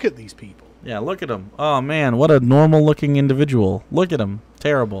 just look at these people. Yeah, look at them. Oh, man, what a normal-looking individual. Look at him.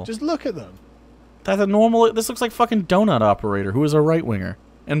 Terrible. Just look at them. That's a normal... This looks like fucking donut operator who is a right-winger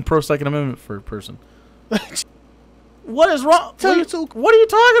and pro-Second Amendment for person. What is wrong? What are you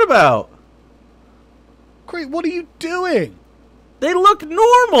talking about? Great, what are you doing? They look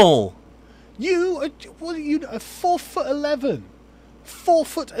normal. What are you, 4'11",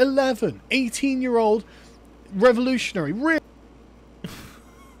 4'11", 18-year-old revolutionary.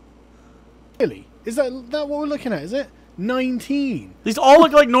 Really? Is that what we're looking at? Is it 19? These all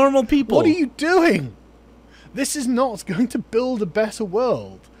look like normal people. What are you doing? This is not going to build a better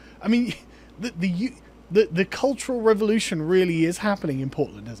world. I mean, the cultural revolution really is happening in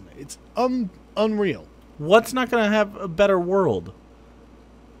Portland, isn't it? It's unreal. What's not going to have a better world?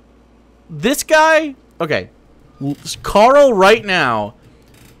 This guy, okay, Carl right now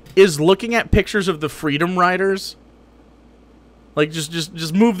is looking at pictures of the Freedom Riders. Like,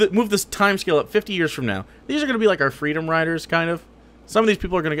 just move this time scale up 50 years from now. These are going to be like our Freedom Riders, kind of. Some of these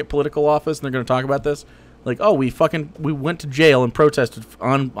people are going to get political office, and they're going to talk about this. Like, oh, we went to jail and protested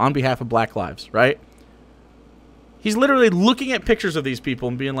on behalf of Black Lives, right? He's literally looking at pictures of these people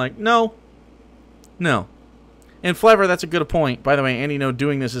and being like, no. No. And Flever, that's a good point. By the way, Andy No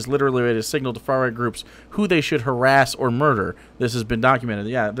doing this is literally a signal to far-right groups who they should harass or murder. This has been documented.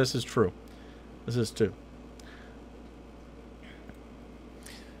 Yeah, this is true. This is true.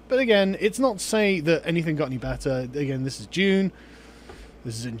 But again, it's not to say that anything got any better. Again, this is June.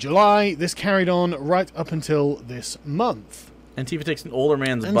 This is in July. This carried on right up until this month. Antifa takes an older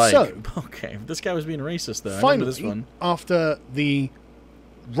man's bike. So, okay, this guy was being racist, though. Finally, I remember this one. After the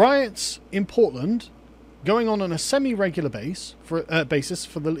riots in Portland, going on a semi-regular basis for at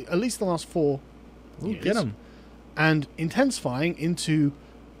least the last 4 years, get him, and intensifying into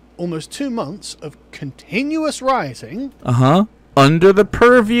almost 2 months of continuous rioting. Under the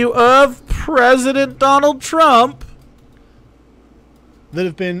purview of President Donald Trump, that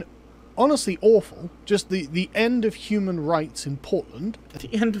have been honestly awful. Just the end of human rights in Portland. The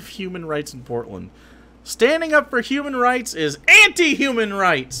end of human rights in Portland. Standing up for human rights is anti-human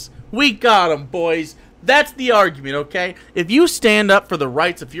rights. We got them, boys. That's the argument, okay? If you stand up for the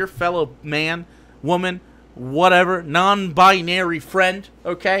rights of your fellow man, woman, whatever, non-binary friend,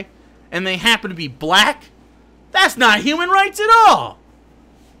 okay, and they happen to be black, that's not human rights at all.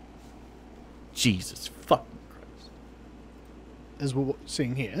 Jesus fucking Christ. As we're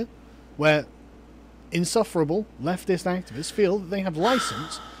seeing here, where insufferable leftist activists feel that they have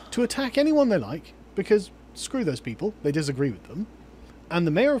license to attack anyone they like because screw those people, they disagree with them, and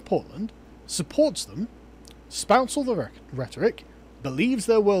the mayor of Portland supports them, spouts all the rhetoric, believes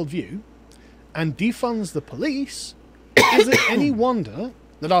their worldview, and defunds the police. Is it any wonder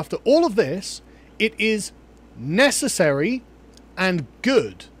that after all of this, it is necessary and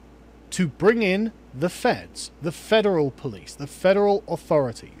good to bring in the feds, the federal police, the federal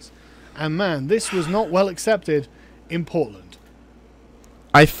authorities? And man, this was not well accepted in Portland.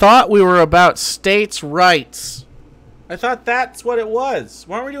 I thought we were about states' rights. I thought that's what it was.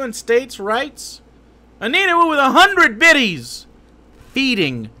 Weren't we doing states' rights? Anita with 100 biddies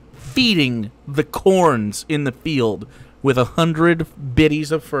feeding the corns in the field with 100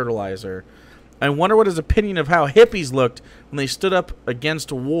 biddies of fertilizer. I wonder what his opinion of how hippies looked when they stood up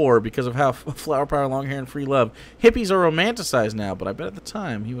against war because of how flower power, long hair, and free love. Hippies are romanticized now, but I bet at the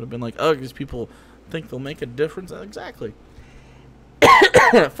time he would have been like, oh, these people think they'll make a difference. Exactly.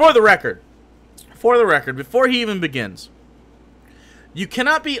 For the record, before he even begins, you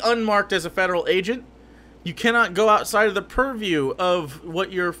cannot be unmarked as a federal agent. You cannot go outside of the purview of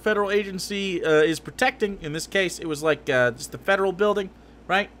what your federal agency is protecting. In this case, it was like just the federal building,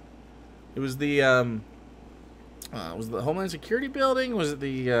 right? It was the Homeland Security building? Was it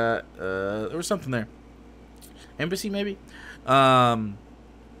the there was something there. Embassy maybe? And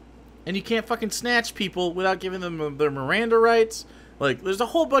you can't fucking snatch people without giving them their Miranda rights. Like, there's a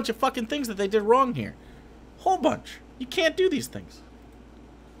whole bunch of fucking things that they did wrong here. Whole bunch. You can't do these things.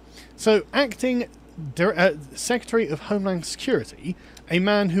 So, acting Secretary of Homeland Security, a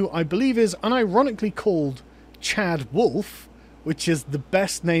man who I believe is unironically called Chad Wolf, which is the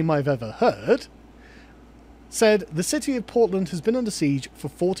best name I've ever heard, said the city of Portland has been under siege for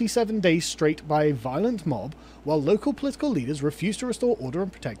 47 days straight by a violent mob, while local political leaders refuse to restore order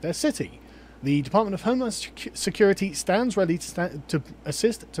and protect their city. The Department of Homeland Security stands ready to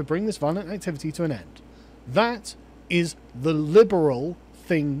assist to bring this violent activity to an end. That is the liberal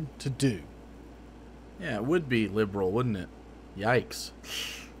thing to do. Yeah, it would be liberal, wouldn't it? Yikes.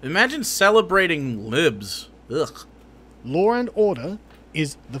 Imagine celebrating libs. Ugh. Law and order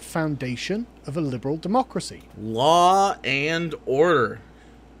is the foundation of a liberal democracy. Law and order.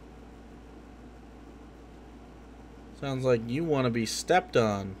 Sounds like you want to be stepped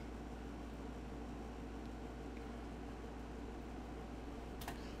on.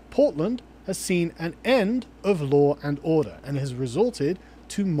 Portland has seen an end of law and order and has resulted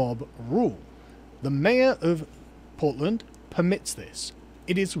to mob rule. The mayor of Portland permits this.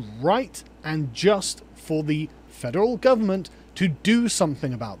 It is right and just for the federal government to do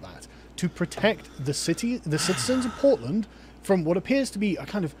something about that, to protect the citizens of Portland from what appears to be a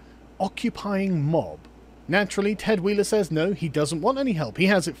kind of occupying mob. Naturally, Ted Wheeler says no, he doesn't want any help. He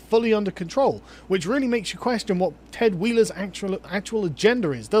has it fully under control, which really makes you question what Ted Wheeler's actual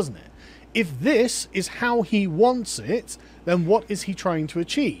agenda is, doesn't it? If this is how he wants it, then what is he trying to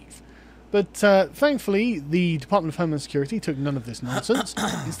achieve? But thankfully, the Department of Homeland Security took none of this nonsense.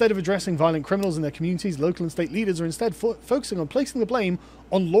 Instead of addressing violent criminals in their communities, local and state leaders are instead focusing on placing the blame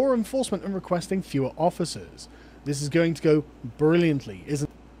on law enforcement and requesting fewer officers. This is going to go brilliantly, isn't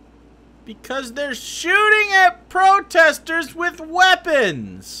it? Because they're shooting at protesters with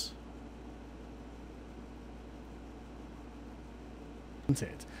weapons!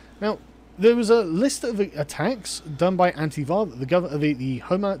 Now, there was a list of attacks done by Antifa that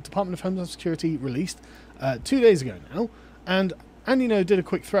the Department of Homeland Security released 2 days ago now, and Andy did a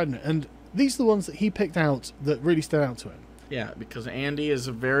quick thread on it, and these are the ones that he picked out that really stood out to him. Yeah, because Andy is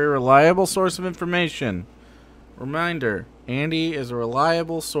a very reliable source of information. Reminder, Andy is a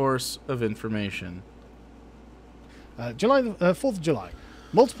reliable source of information. 4th of July.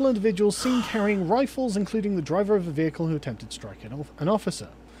 Multiple individuals seen carrying rifles, including the driver of a vehicle who attempted to strike an officer.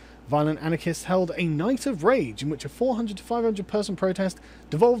 Violent anarchists held a night of rage in which a 400 to 500 person protest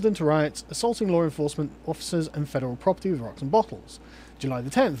devolved into riots, assaulting law enforcement officers and federal property with rocks and bottles. July the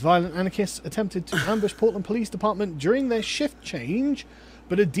 10th, violent anarchists attempted to ambush Portland Police Department during their shift change,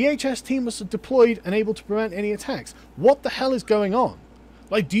 but a DHS team was deployed and able to prevent any attacks. What the hell is going on?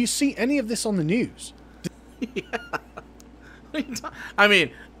 Like, do you see any of this on the news? Yeah. I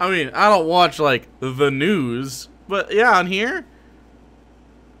mean, I don't watch, like, the news, but yeah, on here,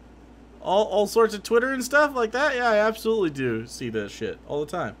 all sorts of Twitter and stuff like that, yeah, I absolutely do see that shit all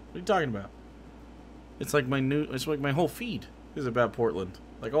the time. What are you talking about? It's like my whole feed is about Portland,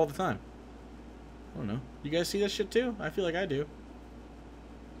 like, all the time. I don't know. You guys see this shit too? I feel like I do.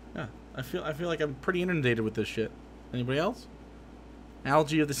 Yeah, I feel like I'm pretty inundated with this shit. Anybody else?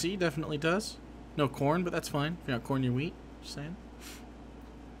 Algae of the sea definitely does. No corn, but that's fine. If you're not corn your wheat, just saying.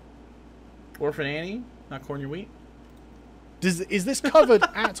 Orphan Annie, not corn your wheat. Is this covered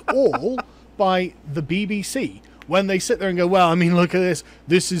at all by the BBC when they sit there and go, well, I mean, look at this.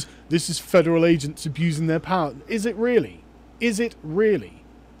 This is federal agents abusing their power. Is it really? Is it really?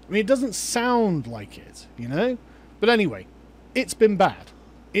 I mean, it doesn't sound like it, you know? But anyway, it's been bad.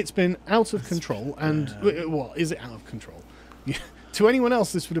 It's been out of control. And, well, is it out of control? To anyone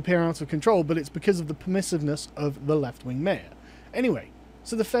else, this would appear out of control, but it's because of the permissiveness of the left-wing mayor. Anyway,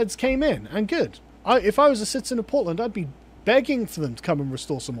 so the feds came in, and good. If I was a citizen of Portland, I'd be begging for them to come and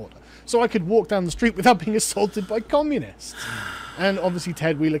restore some order, so I could walk down the street without being assaulted by communists. And obviously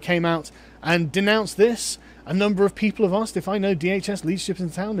Ted Wheeler came out and denounced this. A number of people have asked if I know DHS leadership in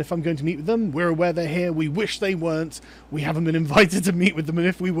town, if I'm going to meet with them. We're aware they're here. We wish they weren't. We haven't been invited to meet with them, and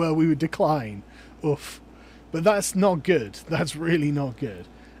if we were, we would decline. Oof. But that's not good. That's really not good.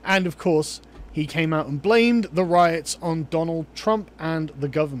 And, of course, he came out and blamed the riots on Donald Trump and the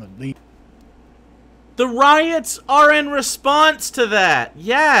government. The riots are in response to that.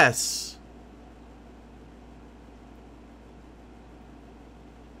 Yes.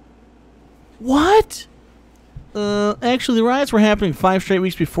 What? Actually, the riots were happening 5 straight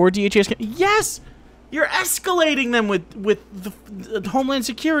weeks before DHS came. Yes! You're escalating them with the Homeland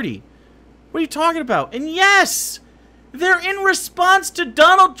Security. What are you talking about? And yes! They're in response to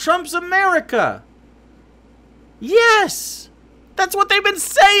Donald Trump's America. Yes! That's what they've been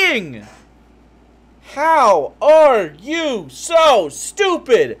saying! How are you so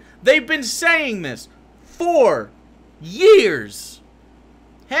stupid? They've been saying this for years.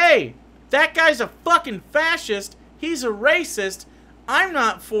 Hey, that guy's a fucking fascist. He's a racist. I'm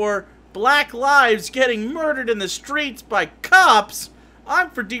not for black lives getting murdered in the streets by cops. I'm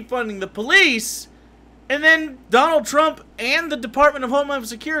for defunding the police. And then Donald Trump and the Department of Homeland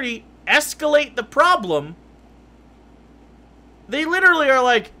Security escalate the problem. They literally are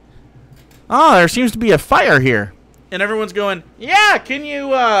like, oh, there seems to be a fire here. And everyone's going, yeah, can you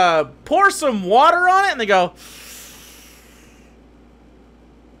pour some water on it? And they go,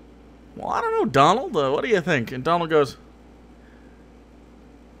 well, I don't know, Donald. What do you think? And Donald goes,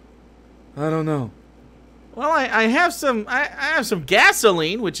 I don't know. Well, I have some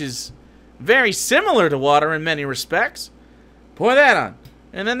gasoline, which is very similar to water in many respects. Pour that on.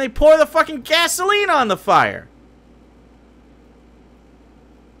 And then they pour the fucking gasoline on the fire.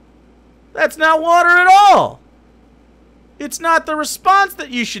 That's not water at all. It's not the response that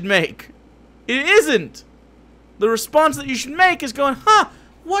you should make. It isn't. The response that you should make is going, huh,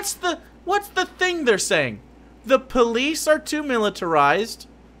 what's the thing they're saying? The police are too militarized.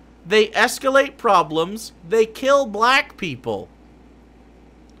 They escalate problems. They kill black people.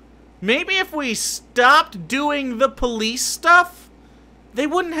 Maybe if we stopped doing the police stuff, they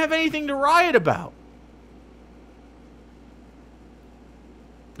wouldn't have anything to riot about.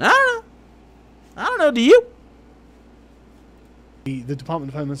 I don't know. I don't know, do you? The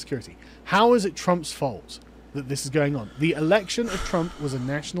Department of Homeland Security. How is it Trump's fault that this is going on? The election of Trump was a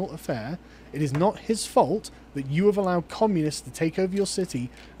national affair. It is not his fault that you have allowed communists to take over your city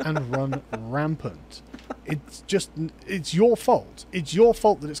and run rampant. It's your fault. It's your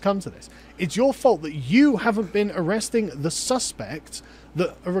fault that it's come to this. It's your fault that you haven't been arresting the suspects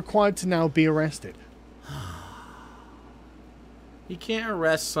that are required to now be arrested. You can't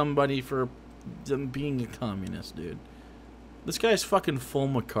arrest somebody for them being a communist, dude. This guy's fucking full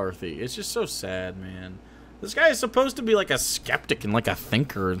McCarthy. It's just so sad, man. This guy is supposed to be like a skeptic and like a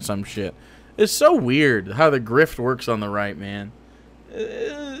thinker and some shit. It's so weird how the grift works on the right, man.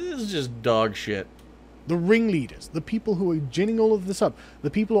 It's just dog shit. The ringleaders, the people who are ginning all of this up, the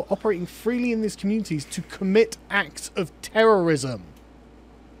people who are operating freely in these communities to commit acts of terrorism.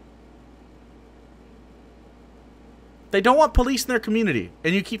 They don't want police in their community,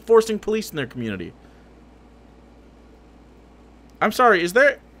 and you keep forcing police in their community. I'm sorry, is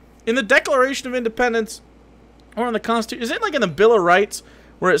there, in the Declaration of Independence, or in the Constitution, is it like in the Bill of Rights,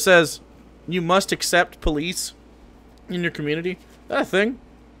 where it says you must accept police in your community? Is that a thing?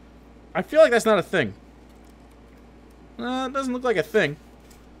 I feel like that's not a thing. It doesn't look like a thing.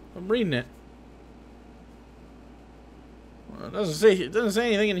 I'm reading it. Well, it doesn't say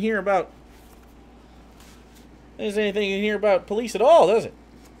anything in here about... It doesn't say anything in here about police at all, does it?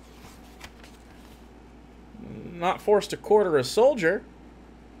 Not forced to quarter a soldier.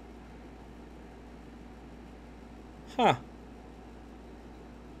 Huh.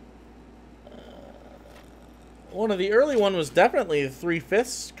 One of the early one was definitely the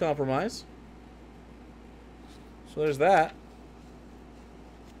 3/5 compromise. So there's that.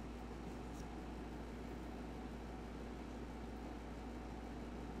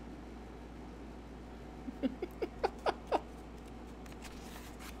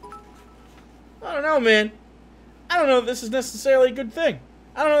 I don't know, man. I don't know if this is necessarily a good thing.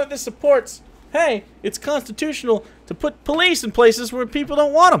 I don't know if this supports, hey, it's constitutional to put police in places where people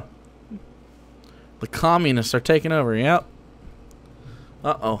don't want them. The communists are taking over, yep.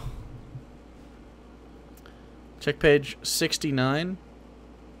 Uh-oh. Check page 69.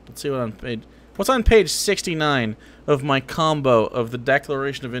 Let's see what's on page 69 of my combo of the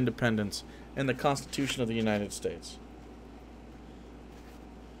Declaration of Independence and the Constitution of the United States.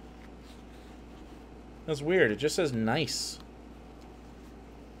 That's weird. It just says nice.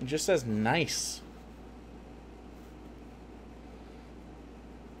 It just says nice.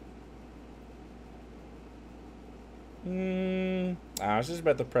 It's just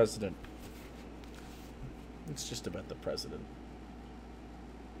about the president. It's just about the president.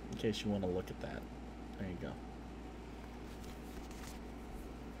 In case you want to look at that. There you go.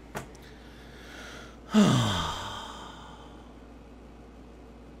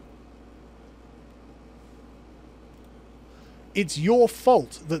 It's your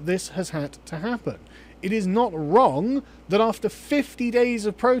fault that this has had to happen. It is not wrong that after 50 days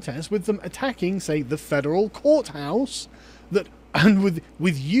of protest, with them attacking, say, the federal courthouse, and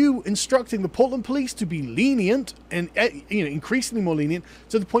with you instructing the Portland police to be lenient and increasingly more lenient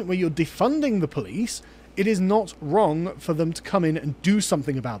to the point where you're defunding the police, it is not wrong for them to come in and do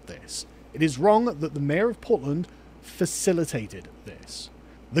something about this. It is wrong that the mayor of Portland facilitated this.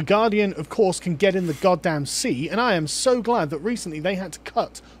 The Guardian, of course, can get in the goddamn sea, and I am so glad that recently they had to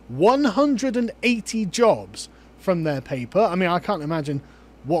cut 180 jobs from their paper. I mean, I can't imagine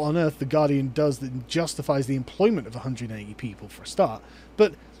what on earth the Guardian does that justifies the employment of 180 people for a start,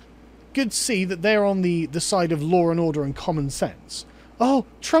 but good to see that they're on the side of law and order and common sense. Oh,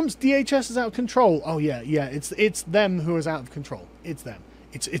 Trump's DHS is out of control. Oh yeah, it's them who is out of control. It's them.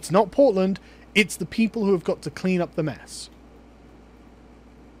 It's not Portland, it's the people who have got to clean up the mess.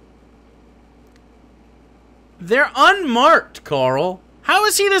 They're unmarked, Carl. How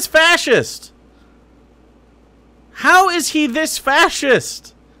is he this fascist? How is he this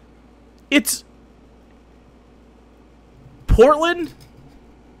fascist? It's... Portland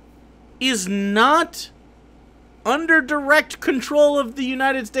is not under direct control of the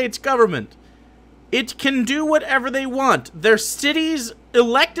United States government. It can do whatever they want. Their city's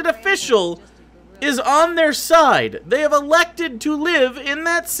elected official is on their side. They have elected to live in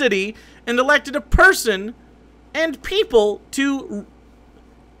that city and elected a person and people to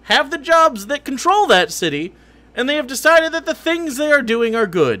have the jobs that control that city, and they have decided that the things they are doing are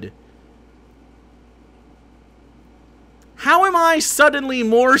good. How am I suddenly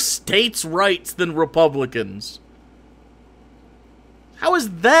more states' rights than Republicans? How is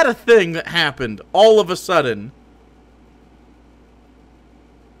that a thing that happened all of a sudden?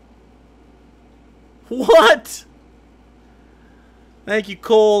 What? Thank you,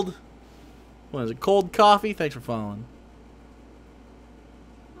 Cold. What is it, Cold Coffee? Thanks for following.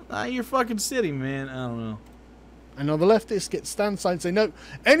 Your fucking city, man. I don't know. I know the leftists get stand side and say, no,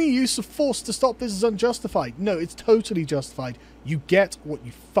 any use of force to stop this is unjustified. No, it's totally justified. You get what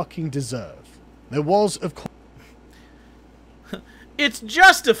you fucking deserve. There was, of course... It's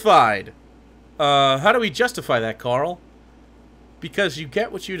justified! How do we justify that, Carl? Because you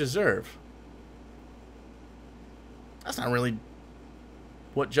get what you deserve. That's not really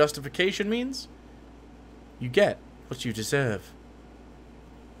what justification means. You get what you deserve.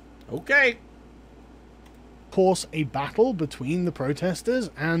 Okay. Of course, a battle between the protesters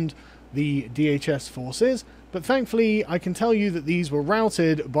and the DHS forces, but thankfully I can tell you that these were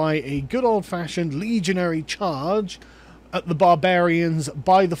routed by a good old-fashioned legionary charge at the barbarians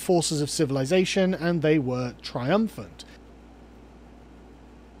by the forces of civilization, and they were triumphant.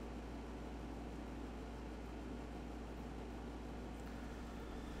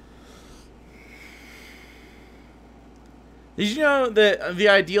 Did you know that the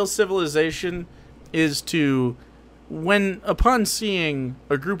ideal civilization is to, upon seeing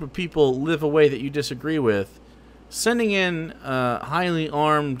a group of people live a way that you disagree with, sending in highly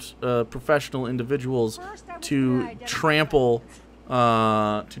armed professional individuals to trample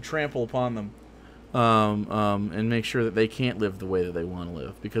upon them, and make sure that they can't live the way that they want to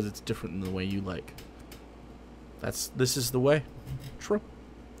live because it's different than the way you like. This is the way. True.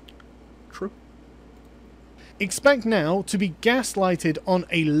 Expect now to be gaslighted on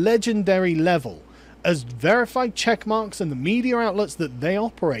a legendary level as verified checkmarks and the media outlets that they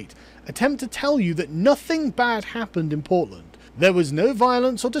operate attempt to tell you that nothing bad happened in Portland. There was no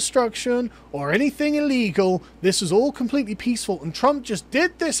violence or destruction or anything illegal. This was all completely peaceful, and Trump just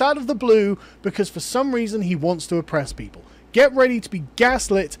did this out of the blue because for some reason he wants to oppress people. Get ready to be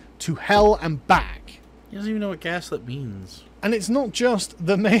gaslit to hell and back. He doesn't even know what gaslit means. And it's not just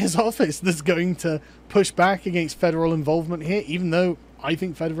the mayor's office that's going to push back against federal involvement here, even though I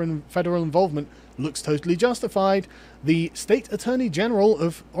think federal involvement looks totally justified. The State Attorney General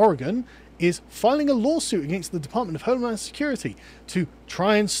of Oregon is filing a lawsuit against the Department of Homeland Security to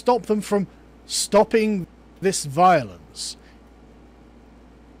try and stop them from stopping this violence.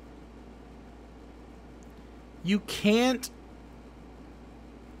 You can't...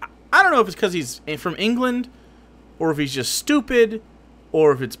 I don't know if it's because he's from England, or if he's just stupid,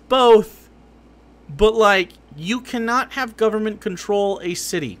 or if it's both, but, like, you cannot have government control a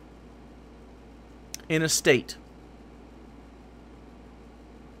city in a state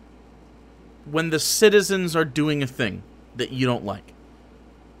when the citizens are doing a thing that you don't like.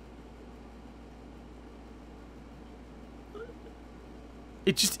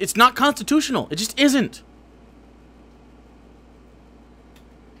 It's not constitutional. It just isn't.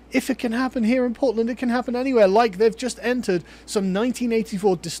 If it can happen here in Portland, it can happen anywhere. Like they've just entered some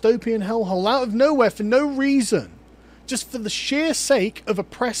 1984 dystopian hellhole out of nowhere for no reason. Just for the sheer sake of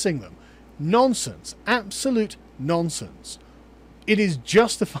oppressing them. Nonsense. Absolute nonsense. It is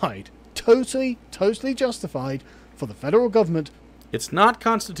justified. Totally justified for the federal government. It's not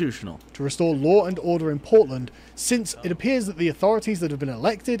constitutional. To restore law and order in Portland, since it appears that the authorities that have been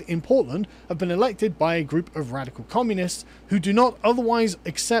elected in Portland have been elected by a group of radical communists who do not otherwise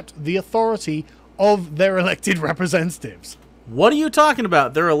accept the authority of their elected representatives. What are you talking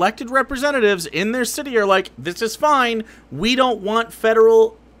about? Their elected representatives in their city are like, this is fine. We don't want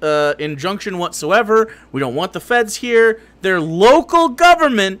federal injunction whatsoever. We don't want the feds here. Their local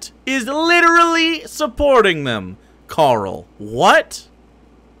government is literally supporting them. Carl, what?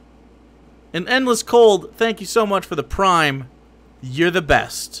 An Endless Cold, thank you so much for the Prime. You're the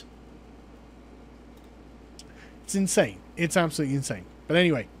best. It's insane. It's absolutely insane. But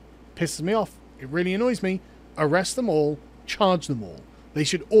anyway, pisses me off. It really annoys me. Arrest them all. Charge them all. They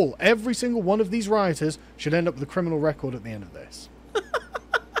should all, every single one of these rioters, should end up with a criminal record at the end of this.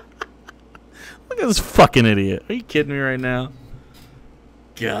 Look at this fucking idiot. Are you kidding me right now?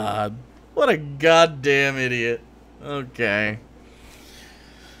 God. What a goddamn idiot. Okay.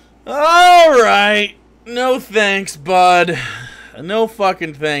 Alright. No thanks, bud. No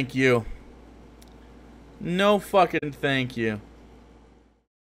fucking thank you. No fucking thank you.